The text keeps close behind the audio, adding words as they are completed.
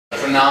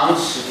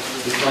pronounce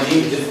the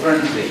phoneme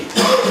differently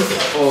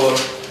for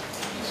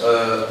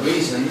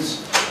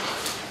reasons.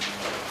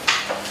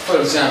 For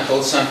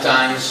example,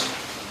 sometimes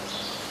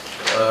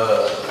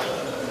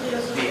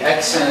the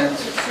accent,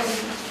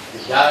 the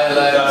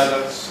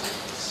dialect,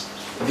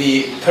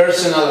 the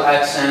personal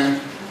accent,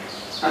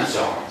 and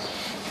so on.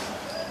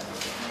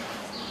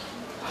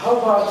 How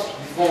about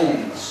the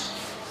phones?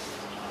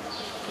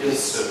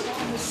 Yes.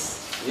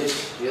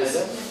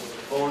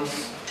 Phones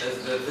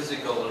is the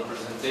physical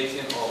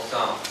representation of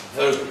sound.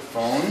 Very good.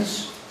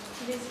 Phones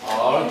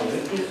are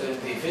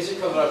the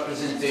physical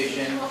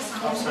representation of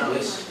sound.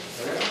 Yes.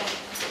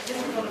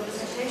 Physical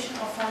representation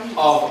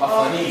Of a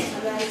phoneme.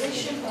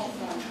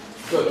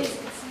 Good.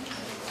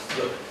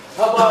 Good.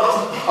 How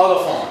about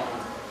allophone?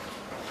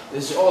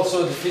 This is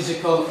also the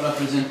physical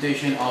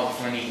representation of a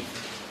phoneme.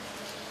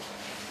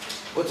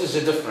 What is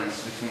the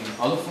difference between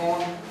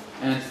allophone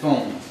and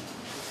phone?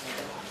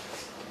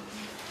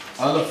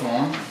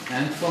 Allophone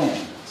and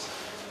phone.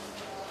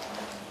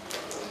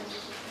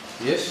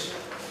 Yes?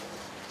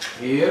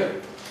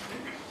 Here,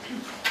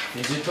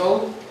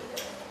 physical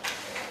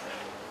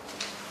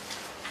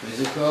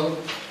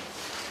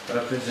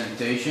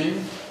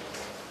representation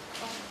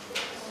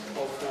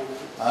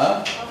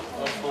of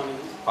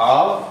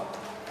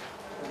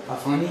a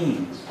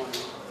phoneme.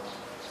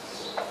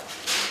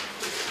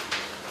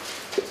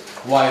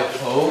 While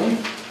phone,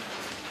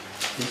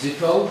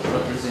 physical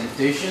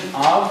representation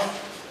of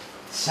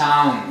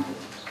sound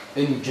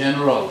in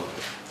general.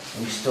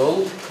 We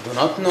still do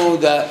not know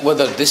that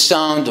whether this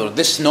sound or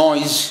this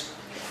noise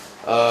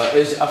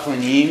is a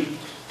phoneme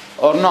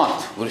or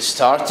not.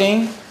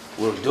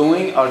 We're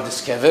doing our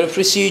discovery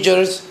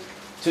procedures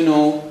to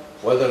know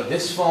whether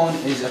this phone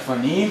is a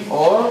phoneme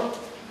or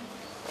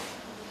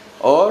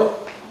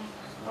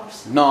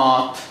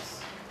not.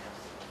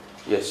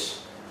 Yes.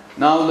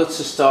 Now let's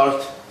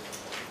start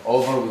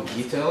over with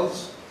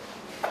details.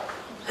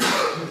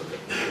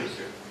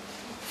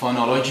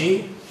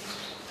 Phonology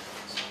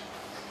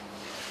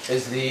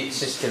is the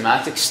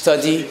systematic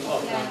study,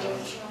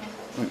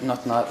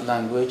 not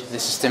language, the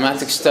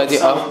systematic study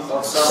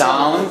of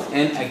sound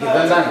in a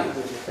given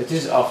language. It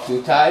is of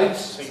two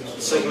types: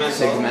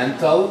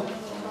 segmental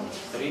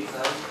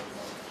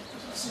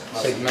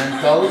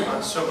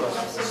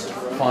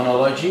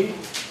phonology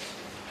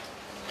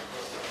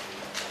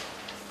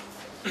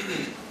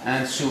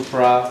and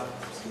supra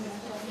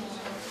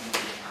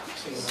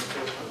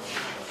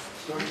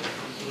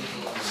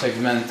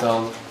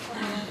segmental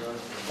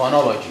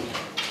phonology.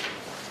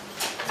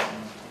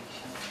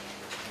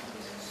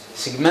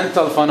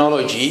 Segmental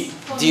phonology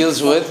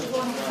deals with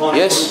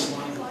phonemes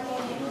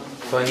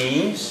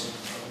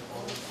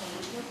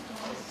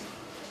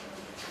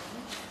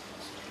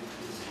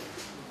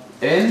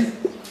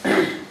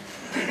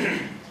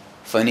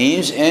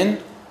in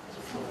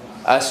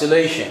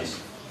isolation.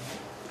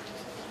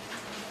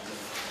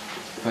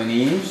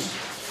 Phonemes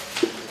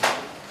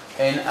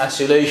in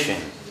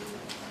isolation.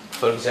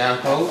 For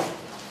example,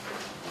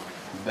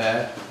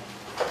 ba,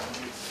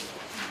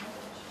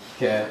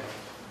 ka,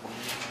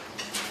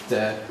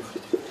 ta,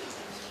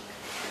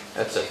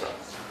 etc.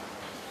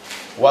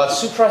 While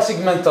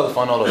suprasegmental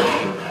phonology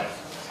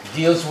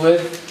deals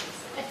with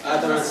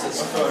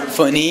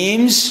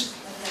phonemes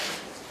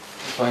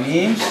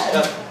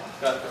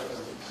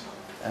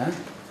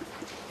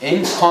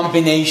in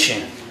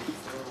combination.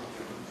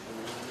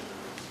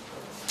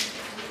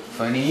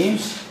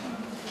 Phonemes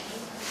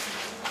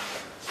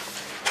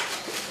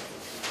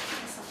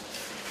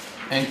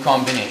in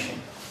combination.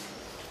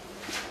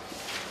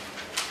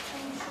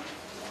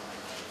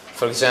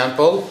 For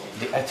example,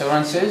 the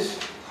utterances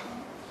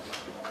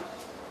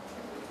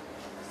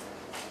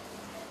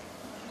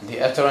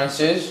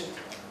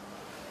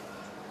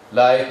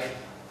like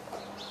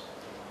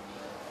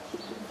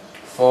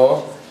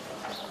for,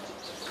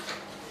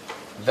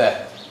 the,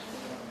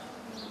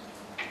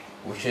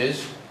 which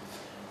is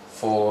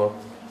for,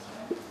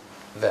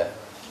 the,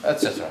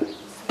 etc.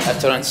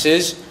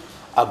 Utterances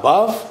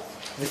above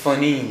the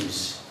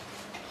phonemes.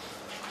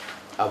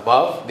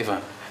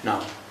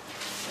 Now,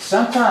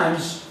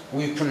 sometimes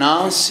we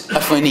pronounce a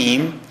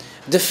phoneme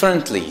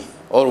differently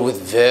or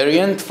with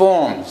variant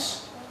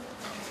forms.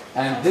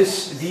 And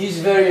these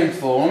variant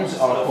forms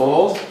are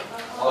called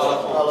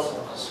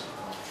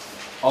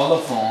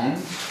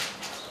allophones,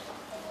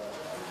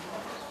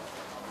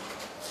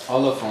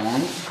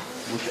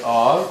 which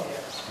are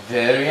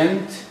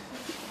variant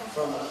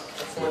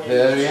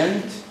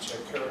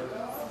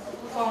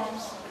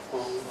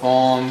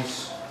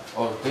forms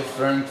or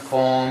different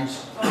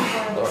forms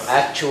or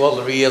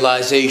actual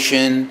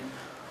realization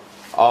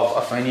of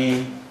a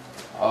phoneme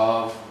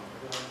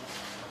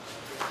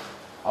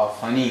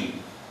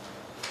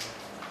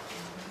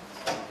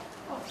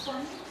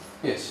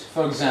Yes,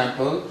 for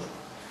example,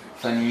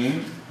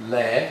 phoneme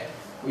le,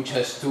 which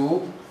has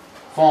two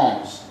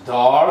forms,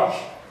 dark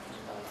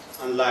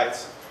and light.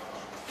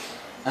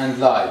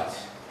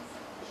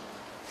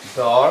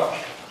 Dark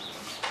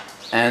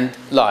and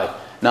light.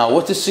 Now,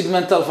 what is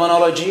segmental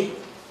phonology?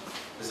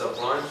 Is a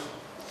branch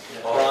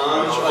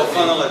Branch of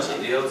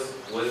phonology. deals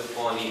with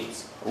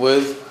phonemes.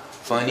 With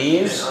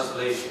phonemes In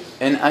isolation.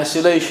 in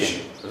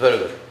isolation. Very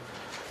good.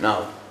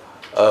 Now,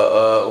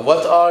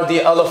 what are the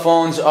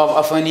allophones of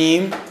a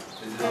phoneme?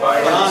 The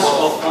variants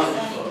of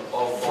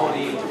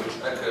phoneme which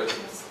occur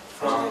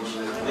from the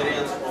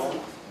Variants of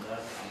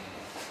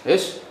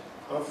Yes?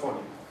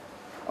 phoneme.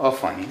 Or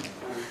phoneme.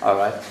 All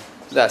right.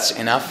 That's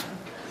enough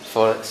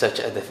for such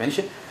a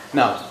definition.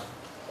 Now,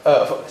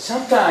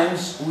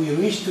 sometimes we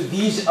reach to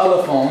these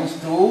allophones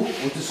through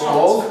what is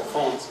called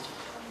Phones.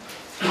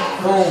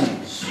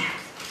 phones.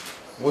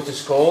 What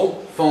is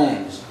called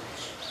phones.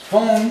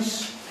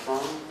 Phones,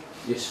 Phone.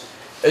 yes,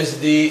 is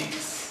the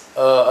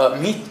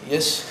meet.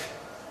 Yes,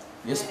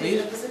 yes,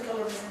 please. The physical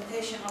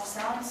representation of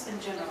sounds in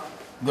general.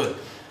 Good.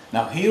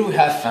 Now here we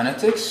have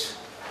phonetics,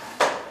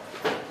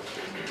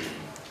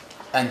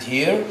 and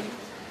here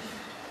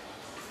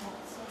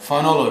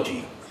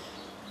phonology.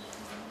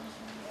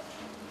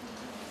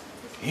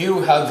 Here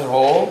we have the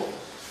raw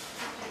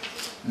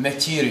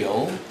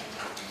material,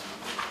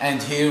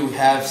 and here we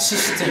have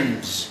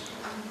systems,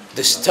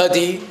 the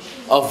study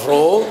of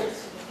raw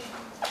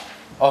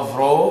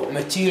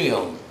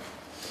material.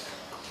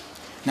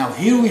 Now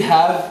here we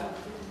have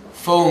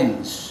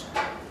phones.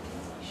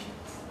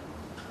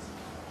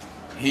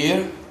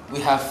 Here we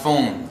have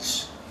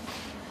phones.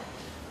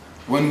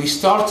 When we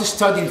start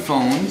studying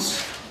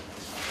phones,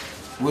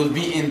 we'll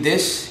be in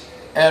this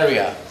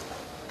area,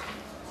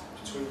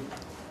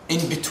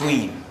 in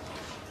between,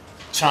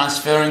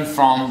 transferring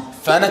from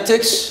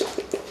phonetics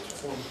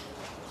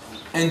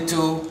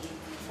into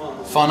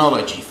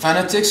phonology.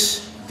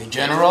 Phonetics, the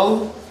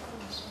general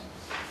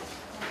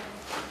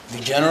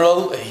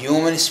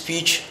human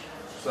speech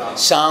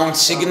sound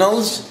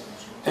signals,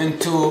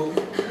 into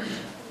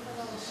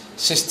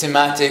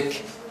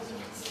systematic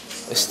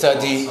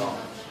study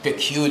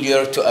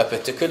peculiar to a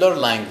particular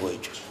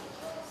language.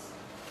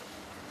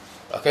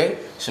 Okay,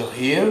 so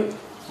here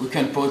we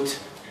can put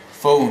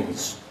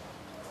phones.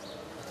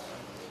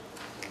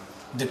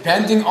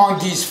 Depending on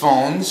these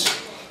phones,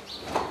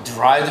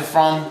 derived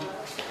from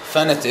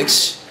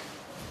phonetics,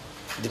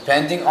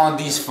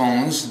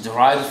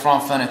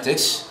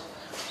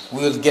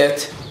 we'll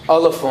get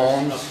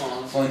allophones,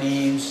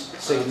 phonemes,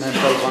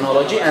 segmental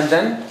phonology, and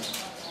then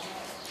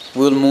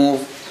we'll move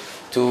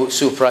to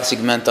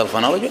suprasegmental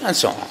phonology, and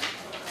so on.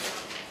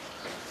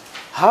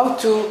 How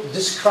to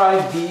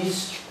describe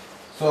these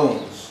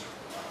phones?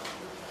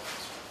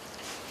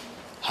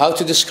 How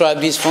to describe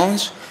these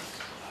phones?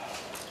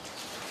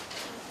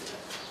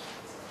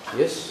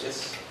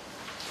 Yes?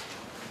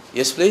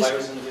 Yes, please? By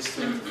using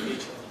distinct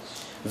features.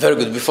 Very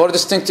good. Before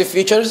distinctive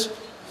features?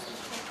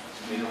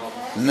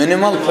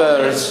 Minimal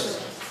pairs,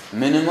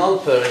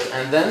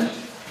 and then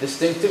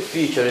distinctive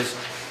features.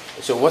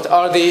 So what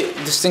are the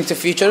distinctive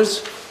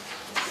features?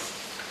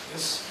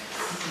 It's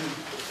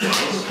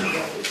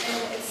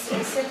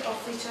a set of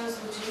features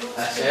which use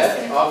A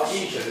set of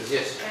features,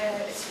 yes.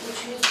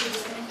 which use to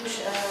distinguish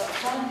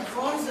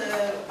phones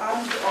and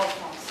all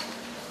phones.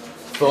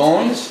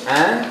 Phones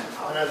and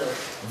Another.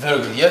 very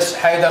good. Yes,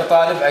 Haidar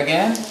Talib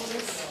again. It's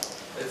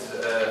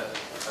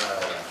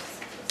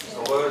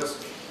words,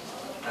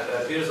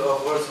 it appears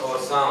of words or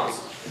sounds.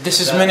 This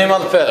is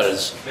minimal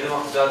pairs.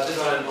 Minimum that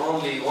differ in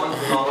only one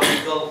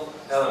phonological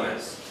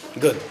elements,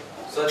 Good.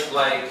 such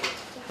like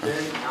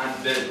bin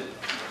and bin,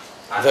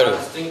 and Very have good.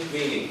 distinct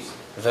meanings.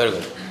 Very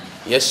good.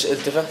 Yes,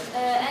 Iltifa?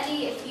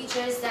 Any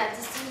features that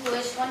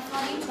distinguish one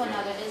phoneme to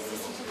another is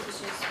distinctive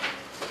features.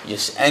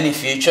 Yes, any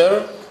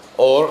feature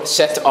or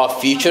set of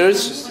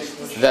features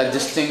that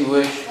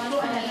distinguish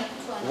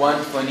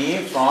one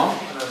phoneme from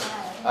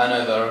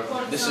another.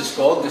 This is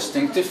called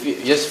distinctive.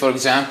 Yes, for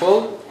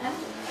example,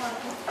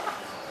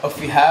 if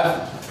we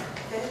have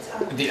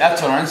the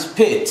utterance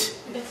pit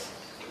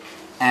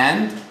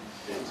and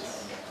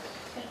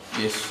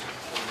yes,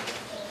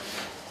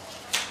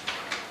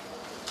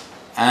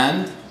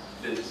 and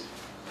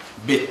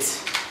bit.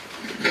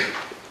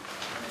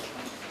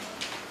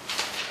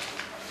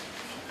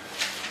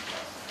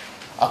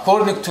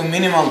 According to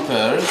minimal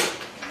pairs,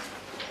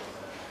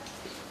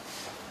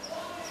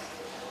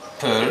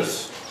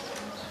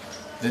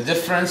 the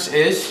difference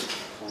is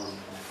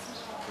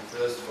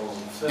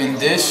in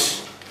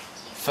this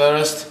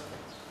first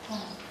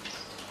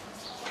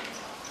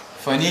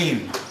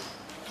phoneme.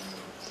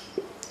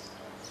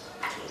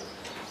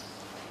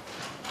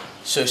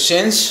 So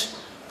since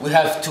we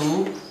have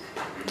two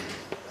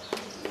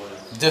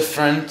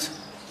different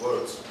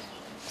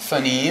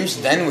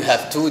phonemes, then we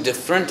have two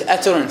different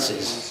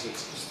utterances,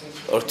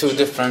 or two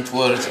different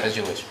words as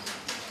you wish.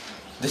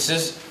 This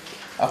is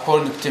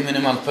according to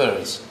minimal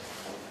pairs.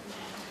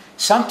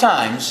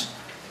 Sometimes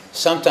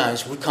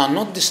we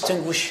cannot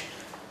distinguish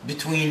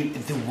between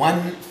the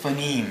one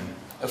phoneme.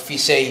 If we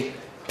say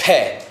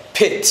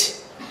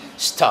pit,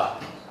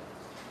 stop,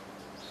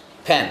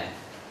 pen.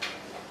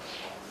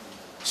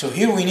 So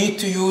here we need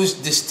to use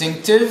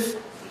distinctive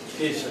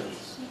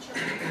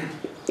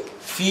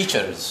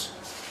features.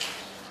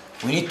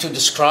 We need to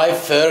describe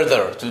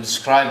further, to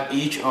describe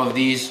each of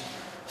these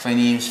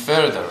phonemes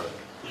further.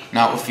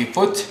 Now if you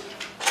put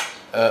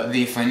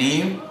the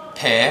phoneme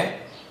pe,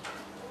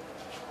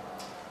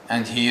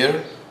 and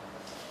here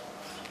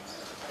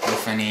the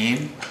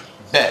phoneme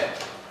be.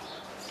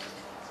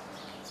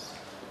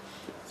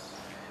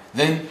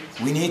 Then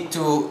we need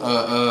to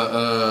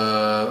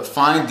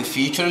find the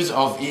features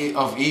of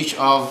each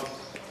of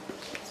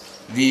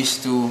these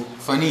two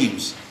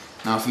phonemes.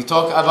 Now, if we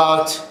talk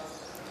about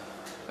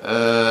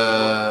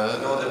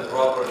know the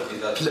property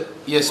that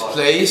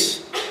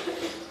place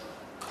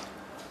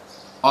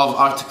of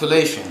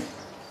articulation,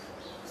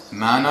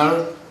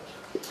 manner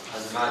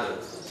has matter.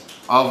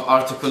 of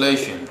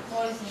articulation,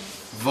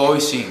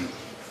 voicing.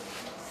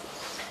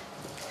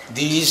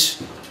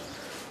 These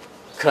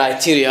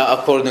criteria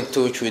according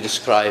to which we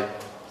describe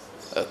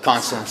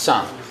consonant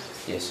sound.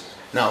 Yes.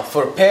 Now,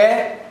 for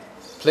pe,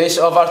 place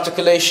of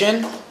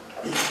articulation,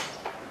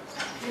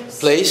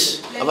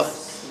 place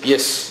of,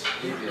 yes,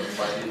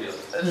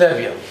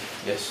 labial,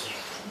 yes,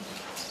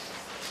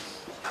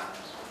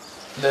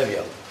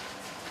 labial.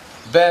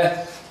 Be,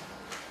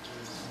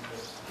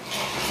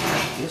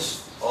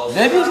 yes,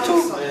 labial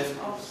too.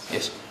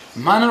 Yes.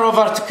 Manner of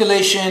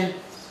articulation,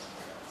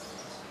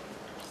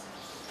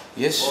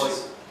 yes.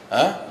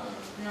 Huh?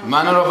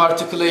 Manner of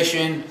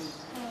articulation,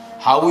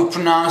 how we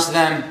pronounce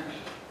them.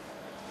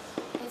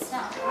 It's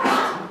not.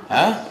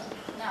 Huh?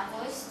 Not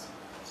voiced.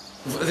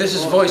 This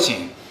is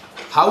voicing.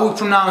 How we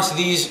pronounce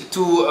these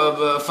two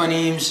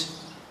phonemes?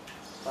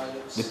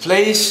 The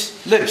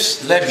place,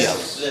 lips, labial.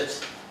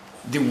 Lips.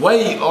 The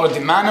way or the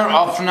manner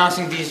of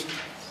pronouncing these.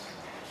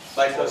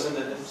 By closing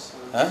the lips.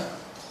 Huh?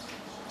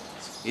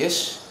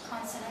 Yes?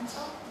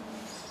 Consonantal.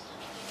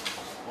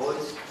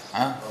 Voice.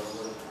 Huh?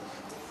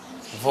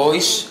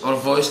 Voice or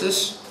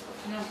voiceless?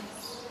 No.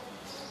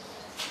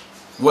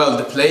 Well,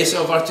 the place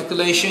of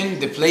articulation,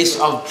 the place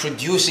of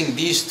producing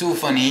these two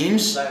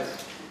phonemes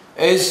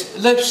is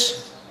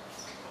lips.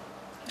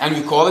 And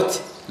we call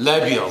it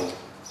labial.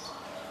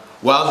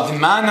 Well, the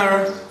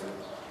manner,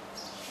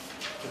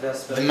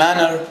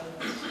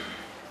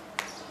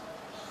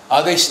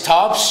 are they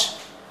stops?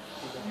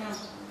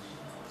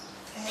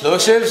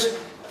 Plosives?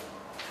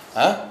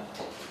 Huh?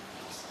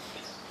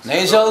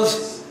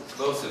 Nasals?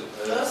 Plosive.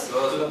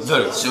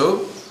 Very good.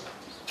 So,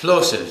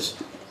 plosives.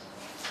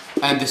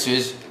 And this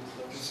is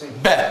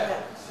be,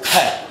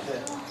 he.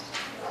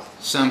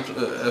 Some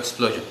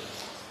explosion.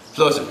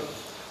 Plosive.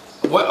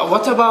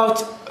 What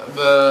about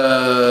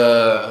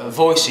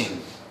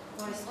voicing?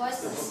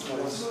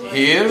 Voiceless.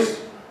 Here,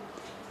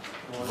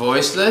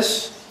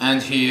 voiceless,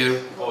 and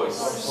here,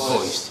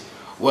 voiced.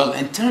 Well,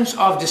 in terms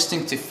of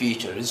distinctive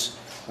features,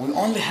 we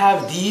only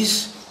have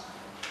these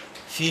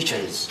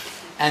features,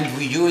 and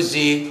we use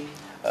the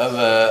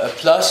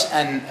plus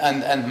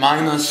and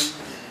minus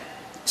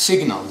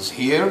signals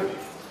here.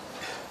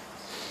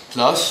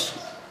 Plus,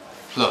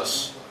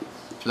 plus,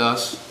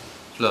 plus,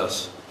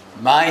 plus,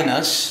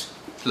 minus,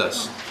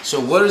 plus. So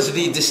where is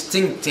the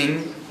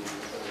distincting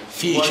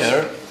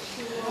feature?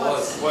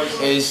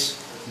 Is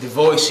the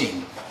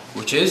voicing,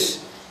 which is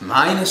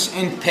minus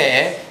in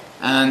pe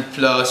and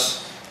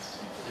plus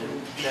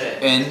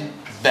in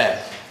be.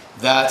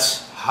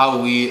 That's how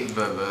we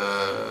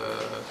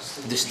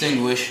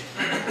distinguish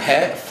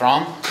pe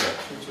from pe.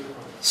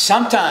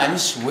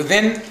 Sometimes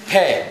within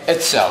pe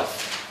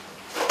itself,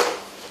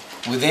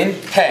 within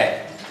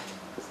pe,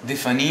 the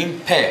phoneme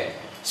pe,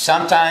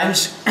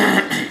 sometimes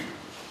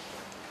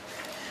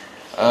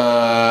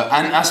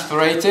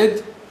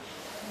unaspirated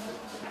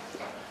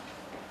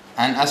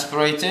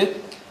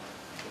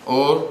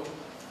or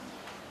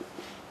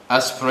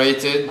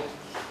aspirated,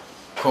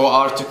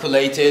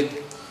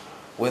 co-articulated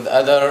with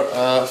other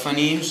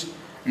phonemes.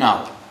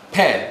 Now,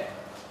 pe,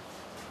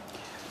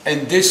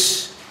 in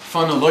this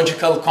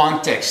phonological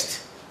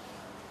context,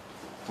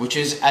 which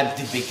is at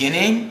the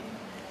beginning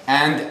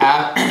and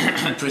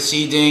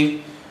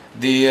preceding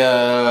the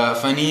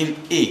phoneme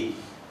e,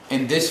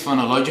 in this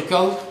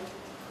phonological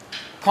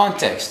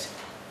context,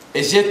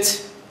 is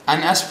it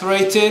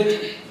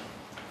unaspirated?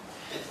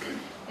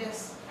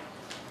 Yes.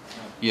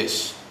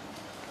 Yes.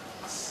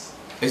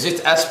 Is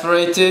it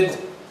aspirated?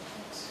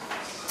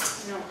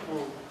 No.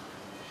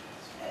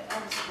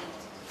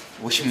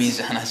 Which means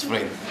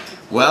unaspirated.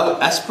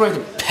 Well,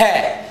 aspirated,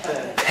 pe,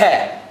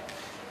 pe.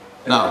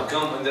 Now,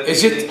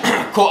 is it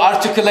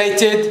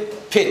co-articulated?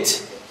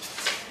 Pit,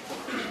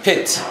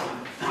 pit.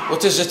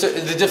 What is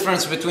the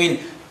difference between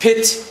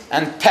pit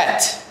and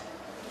pet?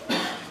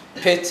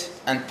 Pit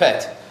and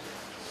pet.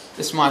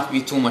 This might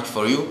be too much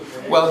for you.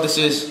 Well, this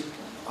is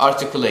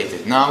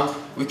articulated. Now,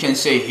 we can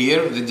say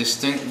here the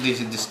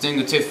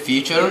distinctive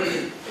feature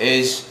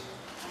is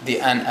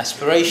the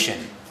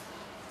unaspiration.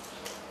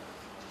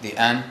 The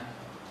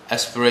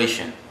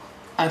unaspiration.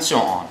 And so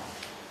on.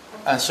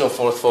 And so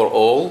forth for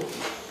all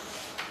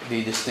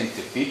the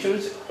distinctive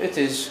features. It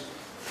is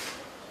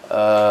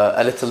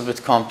a little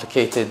bit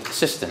complicated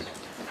system.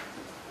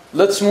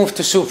 Let's move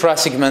to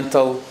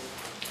suprasegmental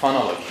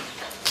phonology.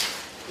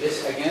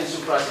 Yes, again,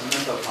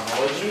 suprasegmental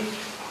phonology.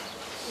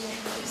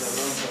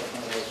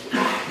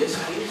 Yes,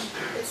 please.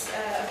 It's a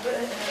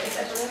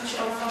branch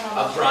of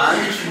A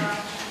branch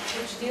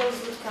which deals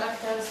with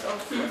characters of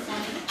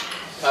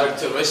phonics.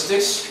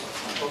 Characteristics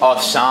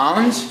of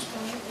sounds.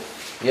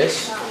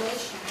 Yes.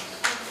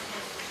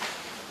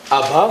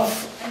 Above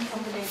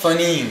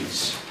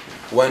phonemes.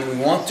 When we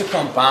want to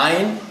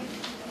combine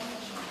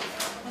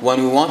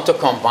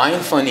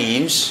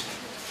phonemes,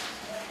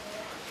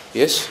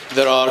 yes,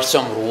 there are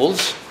some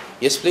rules.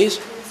 Yes, please.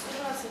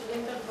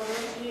 Segmental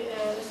phonology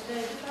is the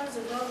difference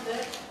among the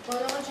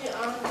phonology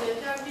and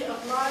can be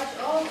applied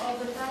all of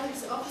the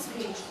types of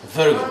speech.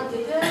 Very good. And the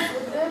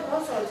with the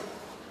prosody.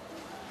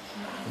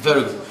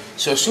 Very good.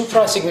 So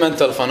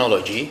suprasegmental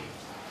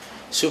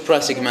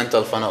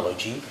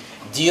phonology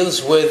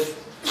deals with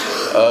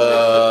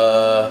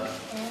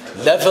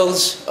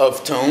levels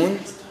of tone,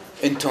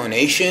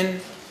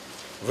 intonation,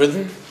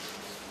 rhythm,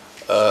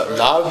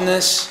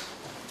 loudness,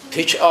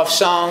 pitch of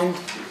sound,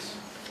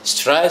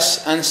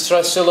 stress and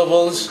stress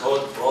syllables.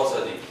 Called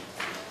prosody.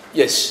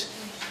 Yes,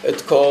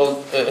 it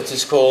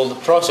is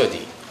called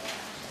prosody.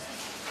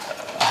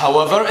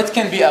 However, it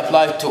can be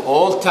applied to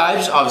all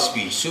types of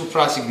speech.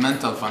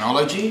 Suprasegmental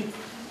phonology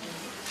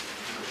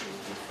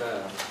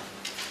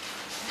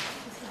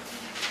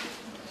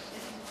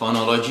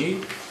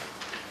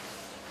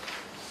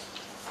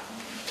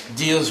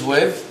deals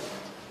with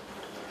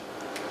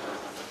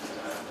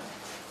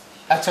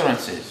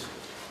utterances,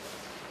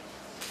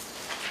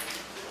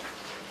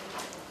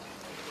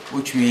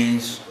 which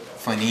means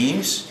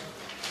phonemes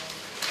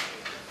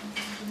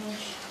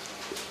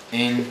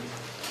in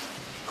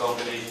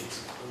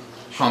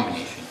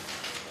combination,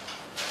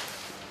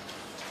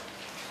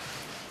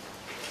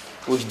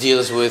 which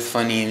deals with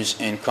phonemes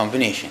in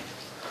combination.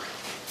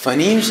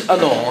 Phonemes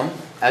alone,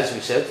 as we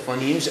said,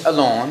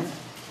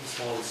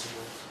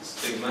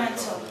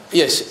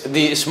 yes,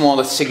 the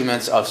smallest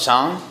segments of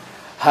sound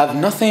have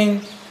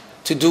nothing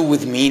to do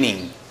with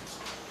meaning.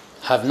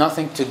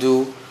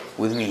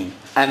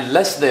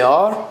 Unless they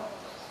are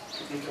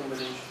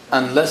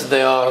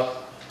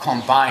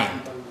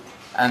combined.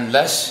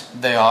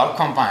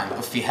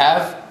 If we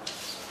have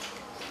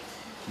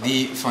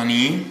the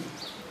phoneme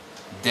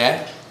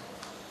de,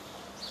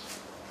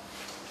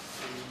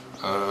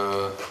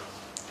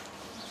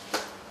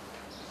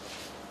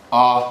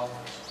 a,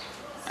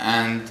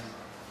 and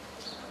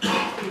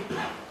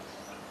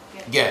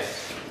ge.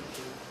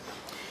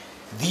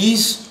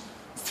 These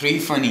three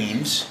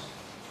phonemes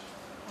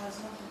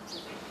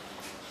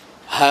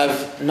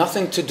have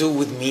nothing to do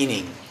with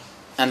meaning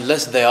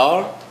unless they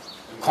are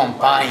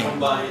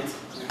combined.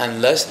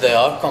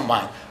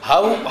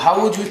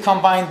 How would we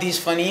combine these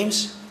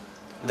phonemes?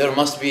 There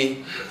must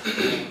be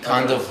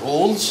kind of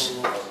rules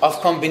of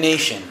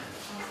combination.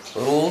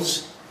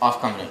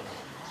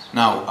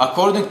 Now,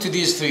 according to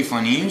these three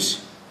phonemes,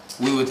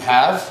 we would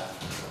have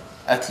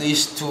at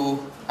least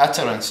two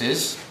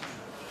utterances.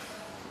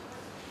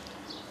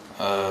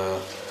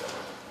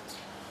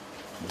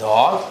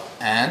 Dog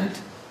and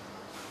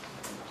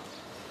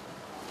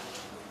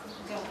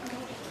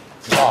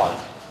God.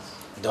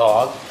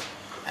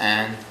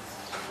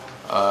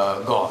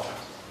 God.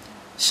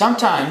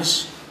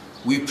 Sometimes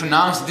we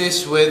pronounce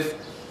this with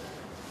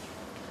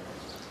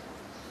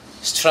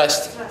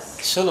stressed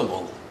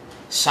syllable.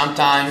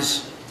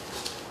 Sometimes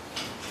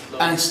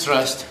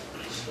unstressed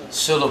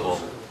syllable.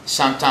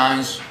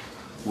 Sometimes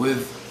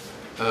with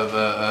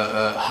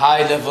a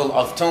high level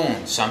of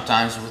tone.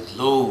 Sometimes with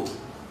low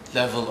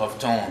level of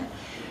tone.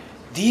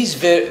 These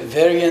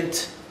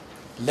variant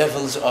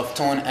levels of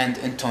tone and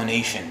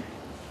intonation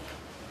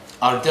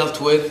are dealt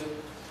with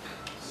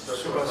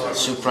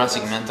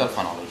suprasegmental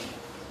phonology.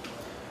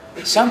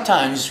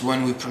 Sometimes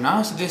when we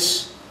pronounce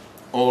this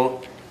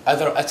or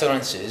other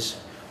utterances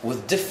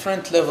with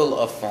different level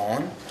of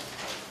tone,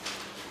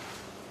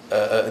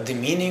 the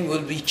meaning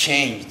will be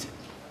changed.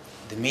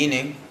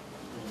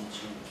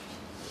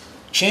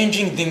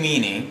 Changing the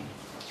meaning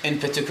in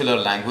particular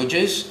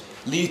languages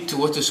lead to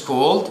what is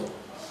called,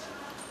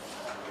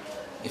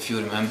 if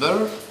you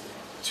remember,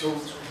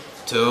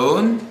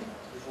 tone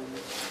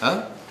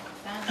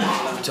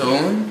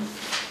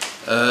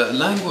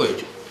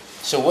language.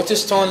 So what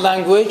is tone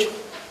language?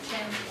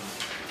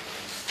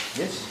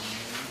 Yes?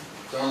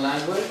 Tone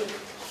language?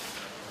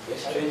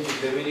 Yes.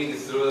 Changing the meaning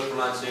through the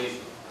pronunciation.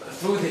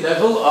 Through the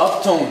level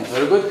of tone.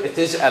 Very good. It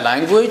is a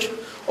language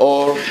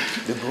or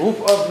the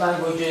group of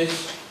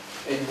languages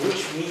in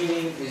which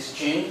meaning is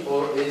changed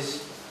or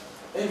is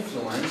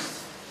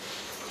influenced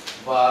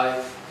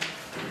by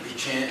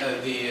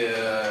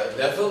the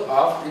level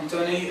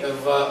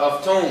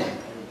of tone.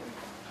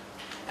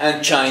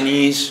 And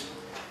Chinese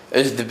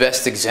is the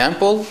best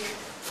example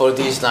for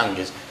these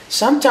languages.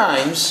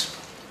 Sometimes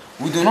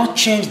we do not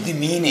change the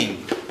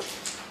meaning.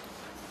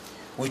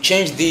 We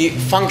change the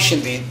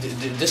function,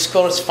 the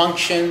discourse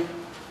function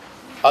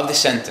of the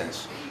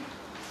sentence.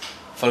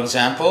 For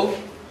example,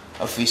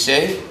 if we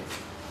say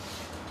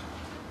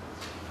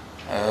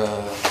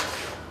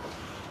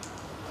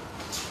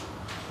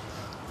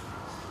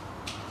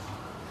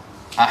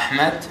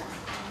Ahmed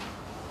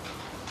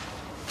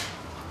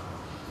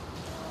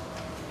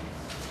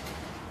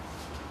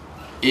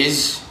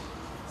is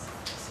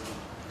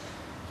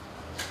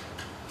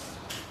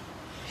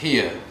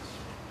here.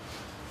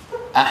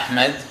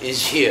 Ahmed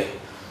is here.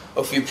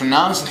 If you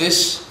pronounce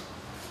this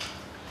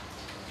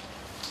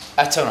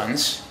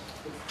utterance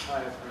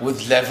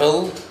with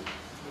level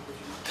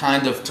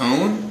kind of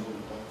tone,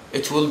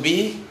 it will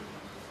be,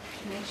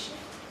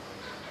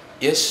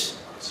 yes,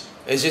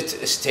 is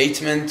it a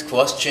statement,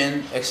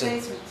 question,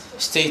 excellent?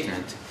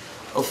 Statement.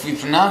 If we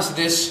pronounce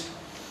this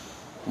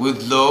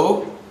with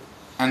low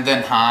and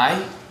then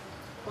high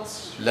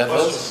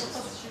levels,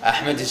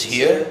 Ahmed is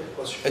here,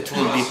 it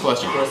will be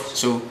question.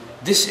 So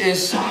this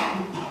is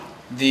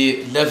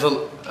the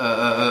level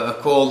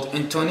called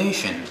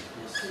intonation.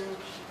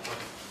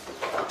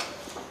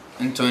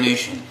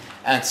 Intonation.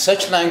 And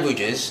such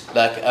languages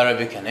like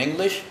Arabic and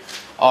English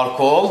are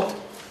called,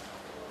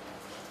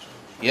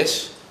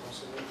 yes,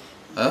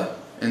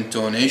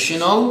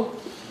 intonational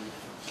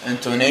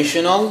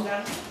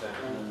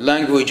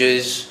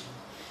languages.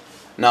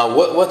 Now,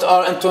 what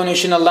are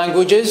intonational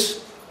languages?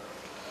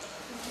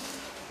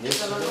 Yes.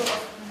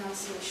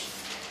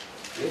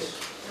 Yes.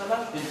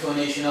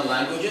 Intonational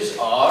languages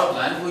are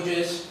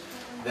languages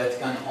that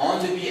can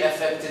only be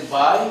affected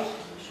by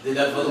the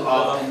level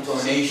of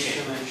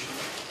intonation.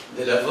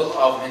 The level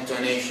of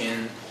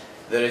intonation.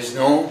 There is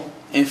no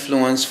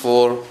influence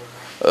for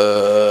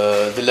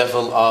the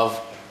level of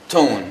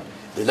tone.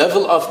 The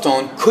level of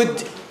tone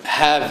could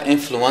have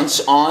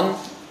influence on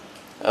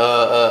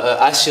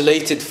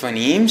isolated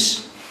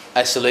phonemes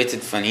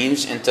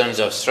in terms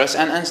of stress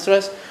and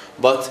unstress,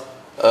 but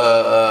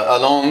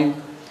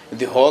along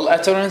the whole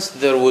utterance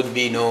there would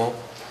be no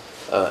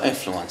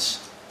influence.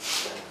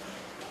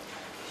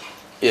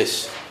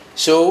 Yes.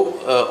 So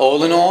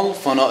all in all,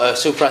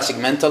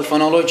 suprasegmental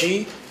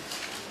phonology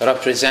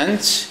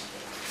represents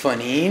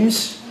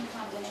phonemes.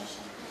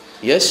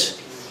 Yes.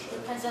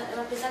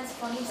 Represents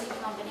phonemes in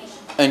combination.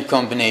 In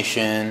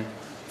combination.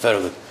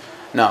 Very good.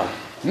 Now,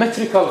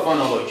 metrical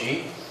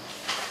phonology.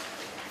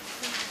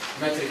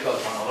 Metrical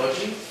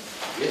phonology.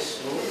 Yes.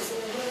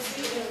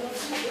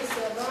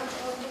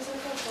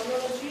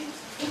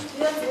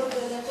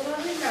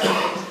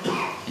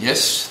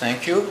 Yes,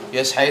 thank you.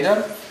 Yes,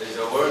 Haidar. There is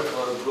a word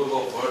or a group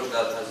of words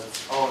that has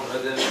its own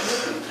rhythm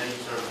and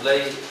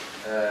interplay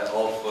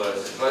of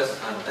stress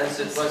and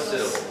unstressed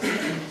syllables.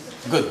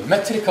 Good.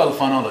 Metrical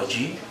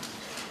phonology,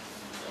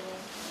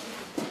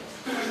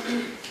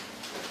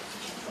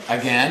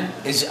 again,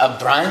 is a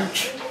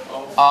branch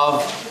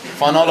of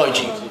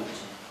phonology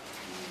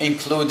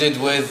included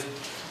with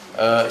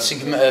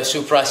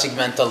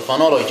suprasegmental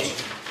phonology,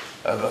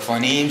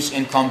 phonemes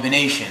in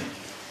combination,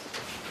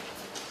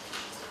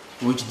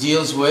 which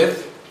deals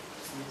with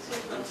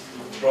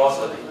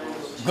Prosody.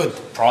 good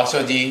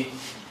prosody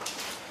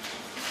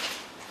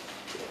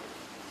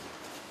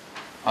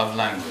of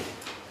language.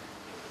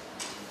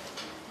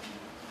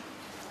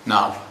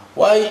 Now,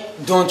 why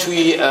don't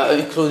we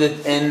include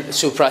it in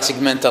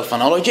suprasegmental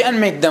phonology and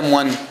make them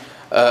one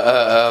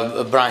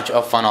branch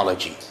of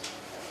phonology?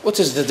 What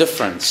is the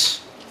difference?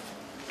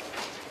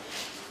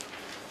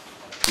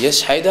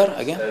 Yes, Haidar,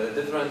 again? The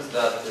difference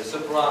that the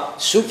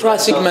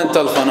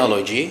Suprasegmental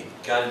phonology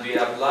can be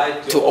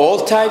applied to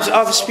all types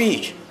of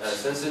speech.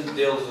 Since it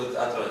deals with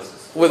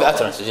utterances. With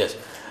utterances, yes.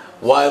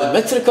 While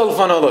metrical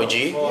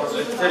phonology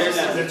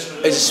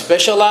is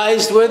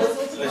specialized with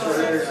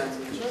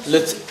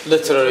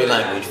literary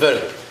language. Very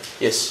good.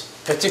 Yes.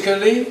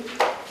 Particularly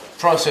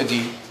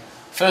prosody.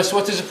 First,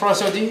 what is a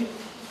prosody?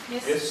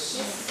 Yes.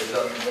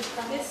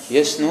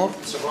 Yes, Noor?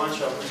 It's a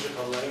branch of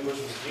metrical language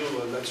which deal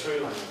with literary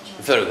language.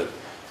 Very good.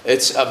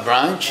 It's a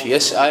branch.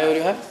 Yes, I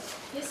already have.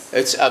 Yes.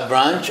 It's a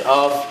branch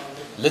of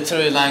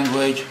literary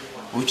language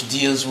which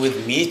deals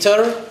with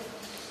meter,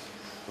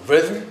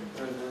 rhythm,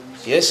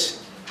 yes,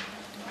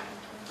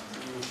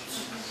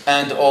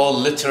 and all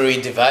literary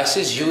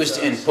devices used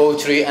in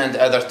poetry and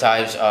other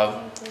types of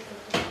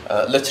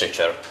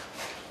literature.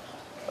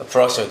 A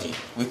prosody.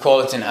 We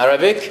call it in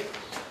Arabic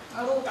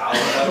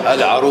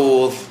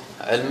al-arud,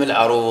 ilm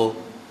al-arud.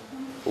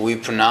 We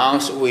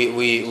pronounce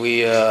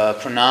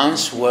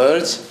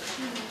words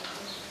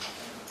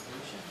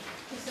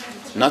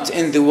not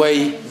in the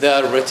way they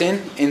are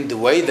written, in the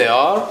way they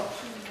are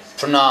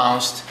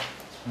pronounced.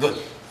 Good.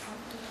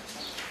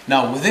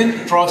 Now,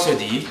 within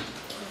prosody,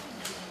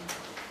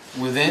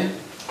 what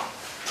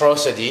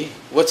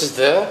is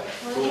there?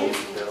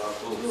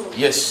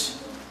 Yes.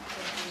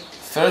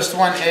 First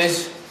one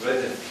is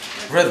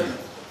rhythm.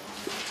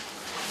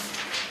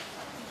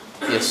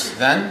 Yes.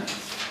 Then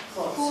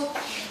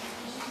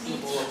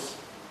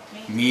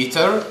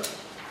meter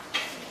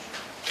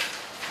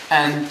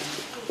and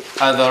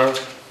other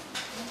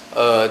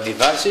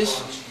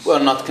devices. We are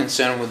not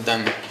concerned with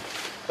them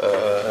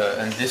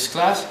in this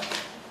class.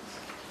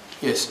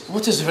 Yes.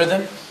 What is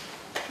rhythm?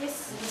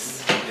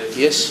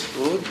 Yes.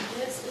 Good.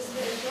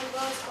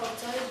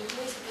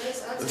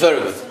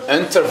 Very good.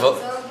 Interval.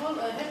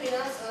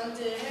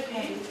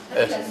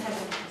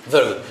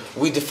 Very good.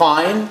 We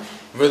define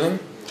rhythm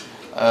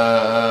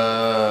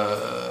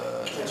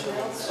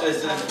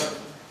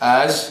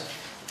as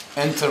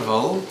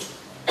interval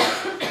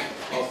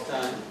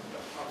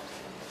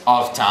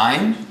of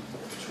time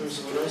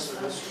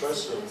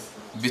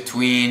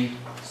between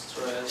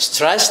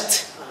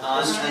stressed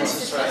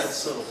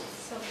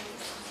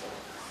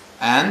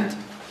and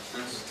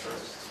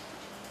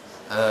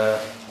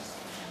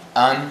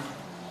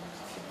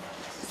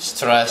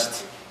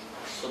unstressed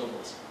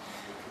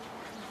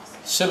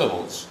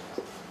syllables.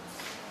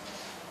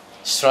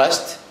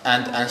 Stressed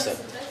and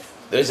unstressed.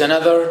 There is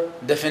another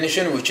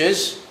definition, which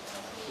is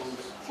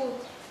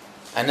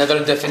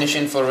another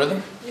definition for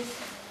rhythm.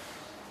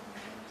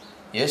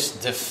 Yes,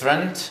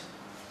 different.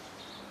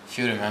 If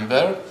you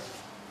remember,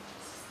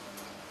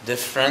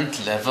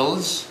 different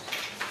levels.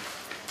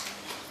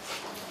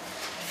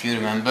 If you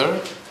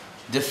remember,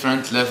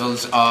 different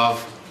levels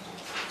of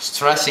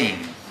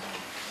stressing.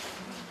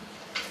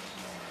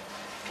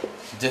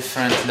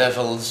 Different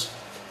levels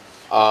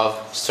of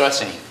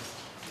stressing.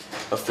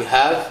 If we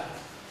have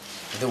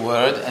the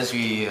word, as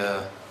we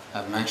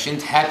have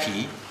mentioned,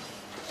 happy.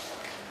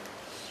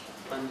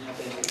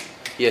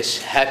 Yes,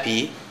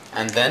 happy,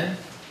 and then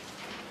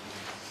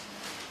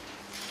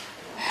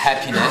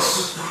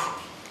happiness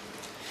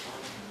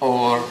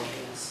or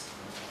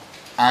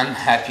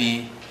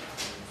unhappiness.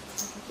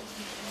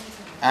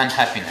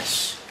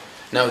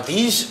 Now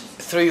these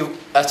three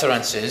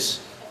utterances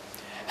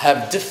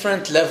have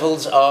different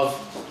levels of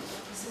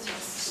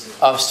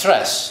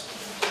stress.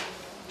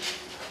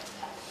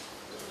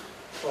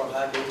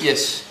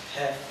 Yes.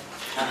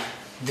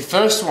 The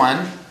first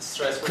one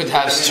could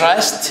have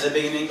stressed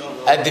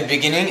at the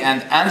beginning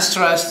and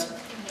unstressed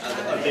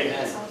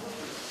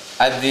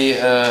at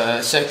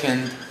the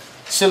second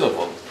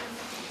syllable.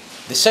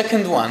 The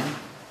second one,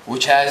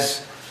 which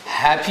has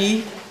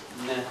happiness,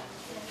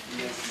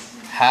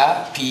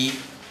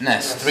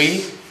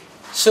 3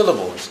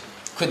 syllables,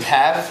 could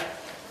have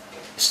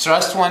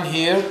stressed one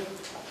here,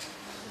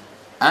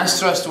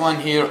 unstressed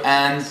one here,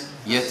 and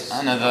yet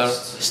another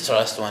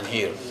stressed one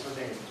here.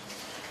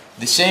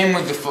 The same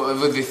with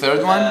the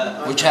third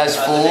one, which has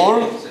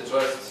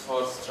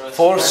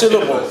 4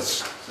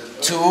 syllables,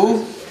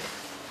 2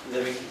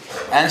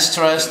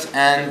 unstressed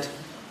and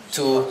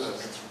 2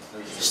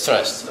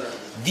 stressed.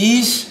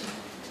 These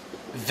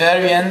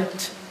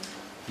variant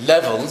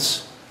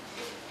levels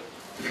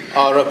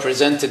are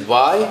represented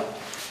by.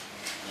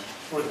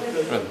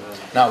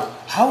 Now,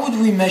 how would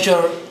we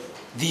measure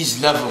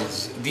these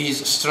levels,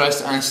 these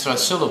stressed and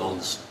unstressed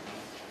syllables?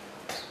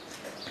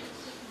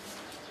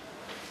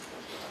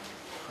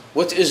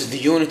 What is the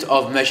unit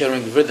of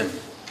measuring rhythm?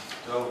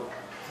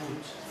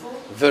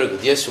 Very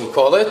good. Yes, we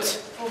call it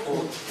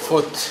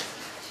foot.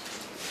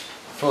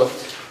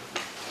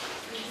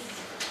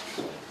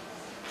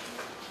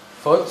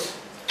 Foot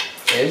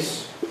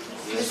is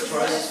the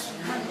stressed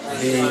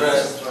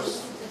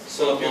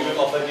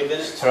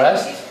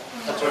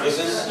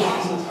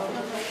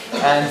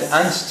and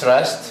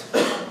unstressed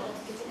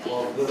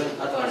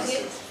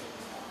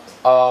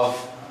of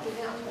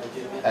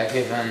a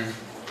given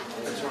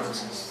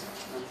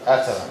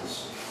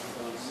utterance.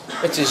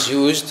 It is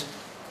used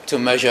to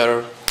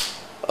measure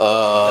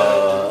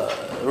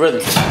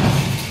rhythm.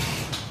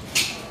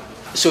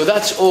 So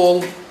that's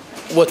all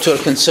what we're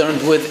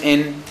concerned with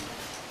in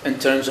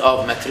terms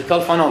of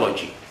metrical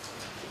phonology.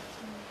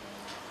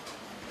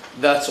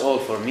 That's all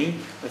for me.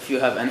 If you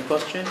have any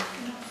question.